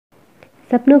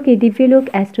सपनों के दिव्यलोक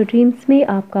astro dreams में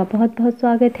आपका बहुत बहुत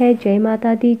स्वागत है। जय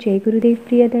माता दी, जय गुरुदेव।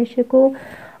 प्रिय दर्शकों,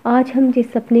 आज हम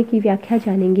जिस सपने की व्याख्या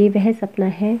जानेंगे वह सपना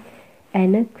है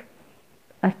ऐनक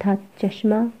अर्थात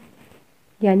चश्मा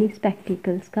यानी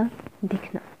स्पेक्टिकल्स का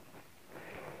दिखना।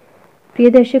 प्रिय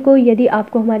दर्शकों, यदि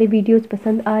आपको हमारे वीडियोस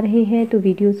पसंद आ रहे हैं तो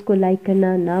वीडियोस को लाइक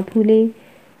करना ना भूलें,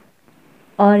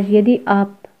 और यदि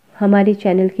आप हमारे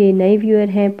चैनल के नए व्यूअर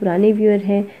हैं, पुराने व्यूअर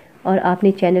हैं और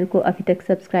आपने चैनल को अभी तक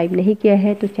सब्सक्राइब नहीं किया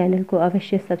है तो चैनल को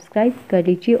अवश्य सब्सक्राइब कर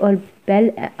लीजिए और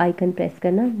बेल आइकन प्रेस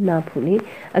करना ना भूलें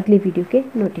अगले वीडियो के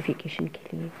नोटिफिकेशन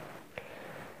के लिए।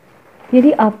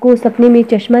 यदि आपको सपने में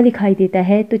चश्मा दिखाई देता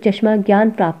है तो चश्मा ज्ञान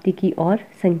प्राप्ति की ओर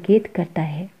संकेत करता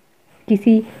है।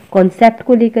 किसी कॉन्सेप्ट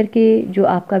को लेकर के जो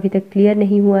आपका अभी तक क्लियर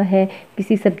नहीं हुआ है,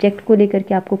 किसी सब्जेक्ट को लेकर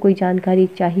के आपको कोई जानकारी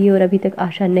चाहिए और अभी तक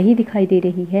आशा नहीं दिखाई दे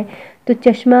रही है, तो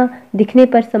चश्मा दिखने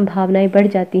पर संभावनाएं बढ़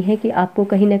जाती हैं कि आपको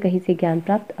कहीं ना कहीं से ज्ञान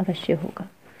प्राप्त अवश्य होगा।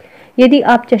 यदि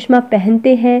आप चश्मा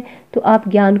पहनते हैं तो आप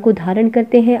ज्ञान को धारण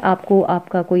करते हैं। आपको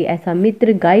आपका कोई ऐसा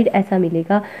मित्र, गाइड ऐसा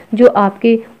मिलेगा जो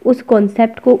आपके उस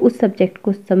कॉन्सेप्ट को, उस सब्जेक्ट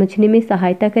को समझने में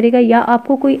सहायता करेगा, या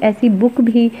आपको कोई ऐसी बुक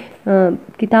भी,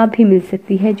 किताब भी मिल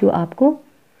सकती है जो आपको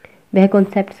वह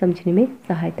कॉन्सेप्ट समझने में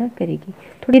सहायता करेगी।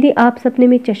 तो यदि आप सपने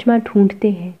में चश्मा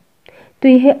ढूंढते हैं तो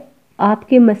यह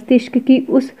आपके मस्तिष्क की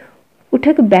उस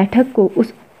उठक बैठक को,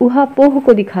 उस ऊहापोह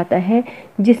को दिखाता है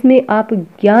जिसमें आप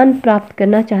ज्ञान प्राप्त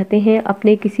करना चाहते हैं,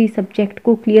 अपने किसी सब्जेक्ट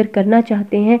को क्लियर करना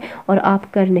चाहते हैं और आप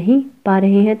कर नहीं पा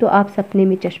रहे हैं, तो आप सपने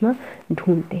में चश्मा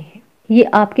ढूंढते हैं। ये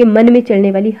आपके मन में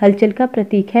चलने वाली हलचल का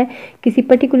प्रतीक है, किसी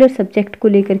पर्टिकुलर सब्जेक्ट को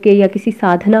लेकर के या किसी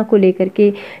साधना को लेकर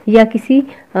के या किसी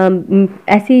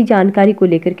ऐसी जानकारी को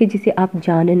लेकर के जिसे आप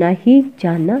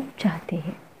जानना चाहते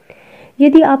हैं।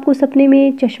 यदि आपको सपने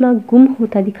में चश्मा गुम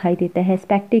होता दिखाई देता है,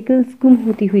 स्पेक्टिकल्स गुम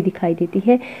होती हुई दिखाई देती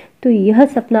है, तो यह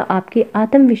सपना आपके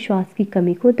आत्मविश्वास की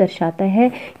कमी को दर्शाता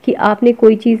है कि आपने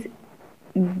कोई चीज़,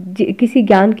 किसी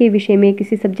ज्ञान के विषय में,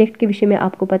 किसी सब्जेक्ट के विषय में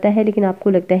आपको पता है, लेकिन आपको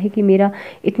लगता है कि मेरा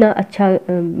इतना अच्छा,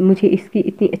 मुझे इसकी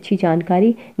इतनी अच्छी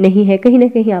जानकारी नहीं है। कहीं ना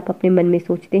कहीं आप अपने मन में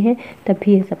सोचते हैं, तब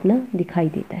भी यह सपना दिखाई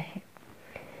देता है।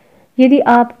 यदि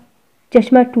आप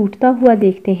चश्मा टूटता हुआ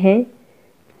देखते हैं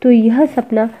तो यह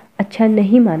सपना अच्छा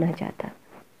नहीं माना जाता।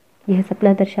 यह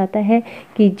सपना दर्शाता है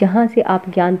कि जहाँ से आप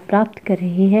ज्ञान प्राप्त कर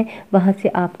रहे हैं वहाँ से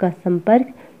आपका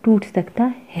संपर्क टूट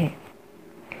सकता है।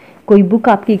 कोई बुक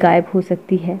आपकी गायब हो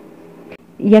सकती है,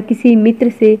 या किसी मित्र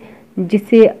से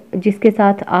जिसके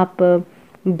साथ आप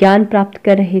ज्ञान प्राप्त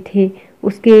कर रहे थे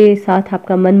उसके साथ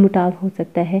आपका मनमुटाव हो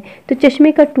सकता है। तो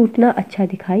चश्मे का टूटना अच्छा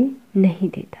दिखाई नहीं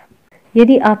देता।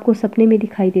 यदि आपको सपने में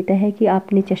दिखाई देता है कि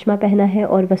आपने चश्मा पहना है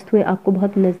और वस्तुएं आपको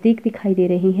बहुत नज़दीक दिखाई दे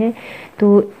रही हैं,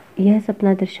 तो यह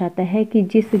सपना दर्शाता है कि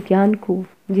जिस ज्ञान को,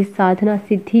 जिस साधना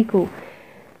सिद्धि को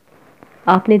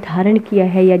आपने धारण किया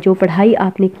है या जो पढ़ाई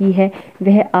आपने की है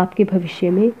वह आपके भविष्य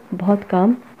में बहुत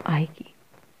काम आएगी।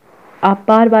 आप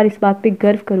बार बार इस बात पे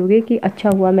गर्व करोगे कि अच्छा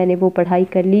हुआ मैंने वो पढ़ाई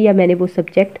कर ली या मैंने वो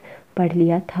सब्जेक्ट पढ़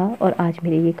लिया था और आज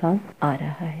मेरे ये काम आ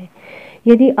रहा है।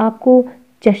 यदि आपको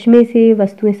चश्मे से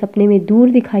वस्तुएं सपने में दूर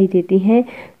दिखाई देती हैं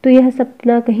तो यह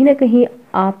सपना कहीं ना कहीं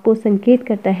आपको संकेत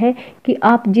करता है कि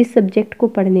आप जिस सब्जेक्ट को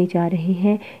पढ़ने जा रहे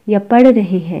हैं या पढ़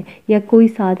रहे हैं या कोई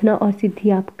साधना और सिद्धि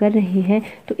आप कर रहे हैं,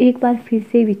 तो एक बार फिर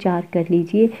से विचार कर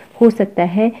लीजिए। हो सकता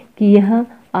है कि यह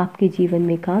आपके जीवन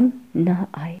में काम ना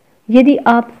आए। यदि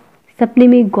आप सपने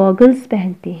में गॉगल्स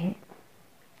पहनते हैं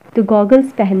तो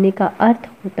गॉगल्स पहनने का अर्थ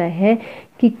होता है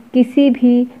कि किसी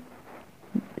भी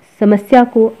समस्या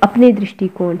को अपने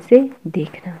दृष्टिकोण से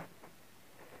देखना।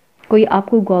 कोई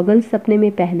आपको गॉगल्स सपने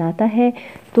में पहनाता है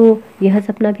तो यह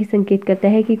सपना भी संकेत करता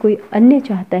है कि कोई अन्य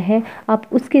चाहता है आप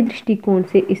उसके दृष्टिकोण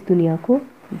से इस दुनिया को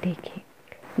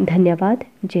देखें। धन्यवाद।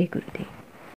 जय गुरुदेव।